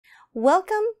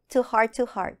Welcome to Heart to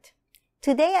Heart.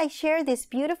 Today I share this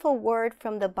beautiful word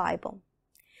from the Bible.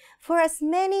 For as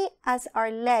many as are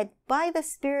led by the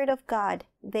Spirit of God,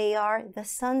 they are the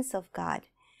sons of God.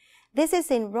 This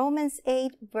is in Romans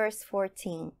 8, verse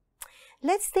 14.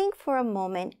 Let's think for a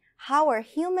moment how our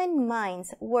human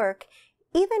minds work,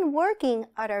 even working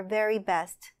at our very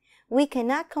best. We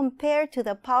cannot compare to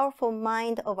the powerful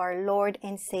mind of our Lord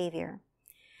and Savior.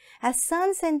 As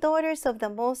sons and daughters of the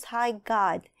Most High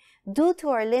God, due to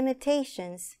our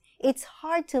limitations, it's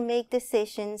hard to make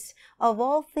decisions of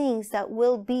all things that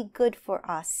will be good for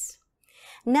us.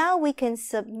 Now we can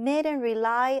submit and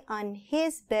rely on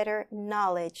His better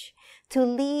knowledge to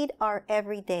lead our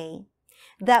everyday,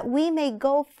 that we may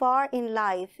go far in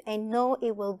life and know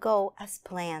it will go as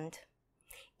planned.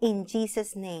 In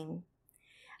Jesus' name,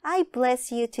 I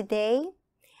bless you today,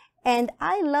 and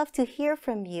I love to hear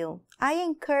from you. I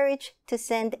encourage to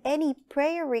send any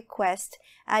prayer request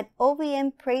at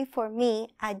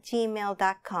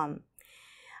ovmprayforme@gmail.com.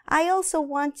 I also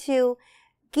want to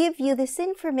give you this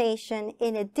information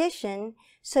in addition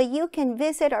so you can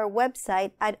visit our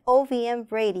website at OVM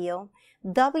Radio,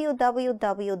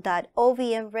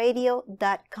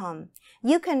 www.ovmradio.com.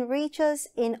 You can reach us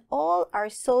in all our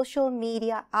social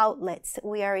media outlets.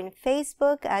 We are in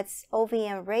Facebook at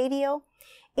OVM Radio,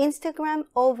 Instagram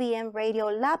OVM Radio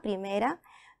La Primera,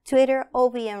 Twitter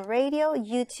OVM Radio,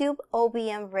 YouTube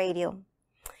OVM Radio.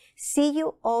 See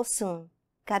you all soon.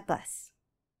 God bless.